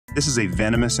This is a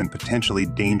venomous and potentially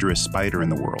dangerous spider in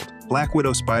the world. Black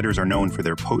widow spiders are known for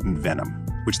their potent venom,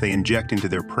 which they inject into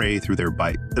their prey through their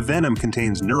bite. The venom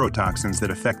contains neurotoxins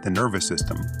that affect the nervous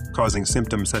system, causing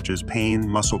symptoms such as pain,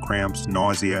 muscle cramps,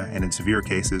 nausea, and in severe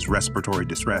cases, respiratory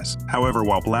distress. However,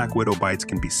 while black widow bites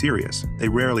can be serious, they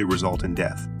rarely result in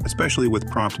death, especially with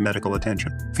prompt medical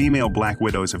attention. Female black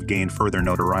widows have gained further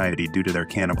notoriety due to their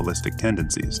cannibalistic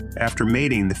tendencies. After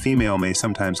mating, the female may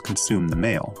sometimes consume the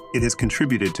male. It has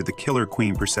contributed to the killer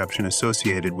queen perception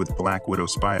associated with black widow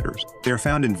spiders. They are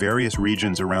found in various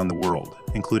regions around the world,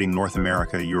 including North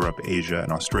America, Europe, Asia,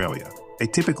 and Australia. They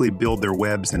typically build their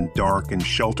webs in dark and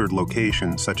sheltered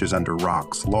locations such as under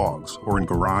rocks, logs, or in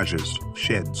garages,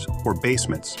 sheds, or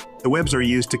basements. The webs are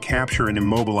used to capture and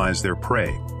immobilize their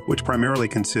prey, which primarily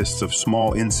consists of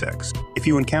small insects. If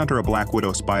you encounter a black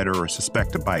widow spider or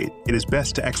suspect a bite, it is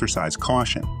best to exercise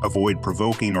caution, avoid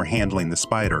provoking or handling the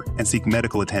spider, and seek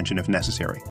medical attention if necessary.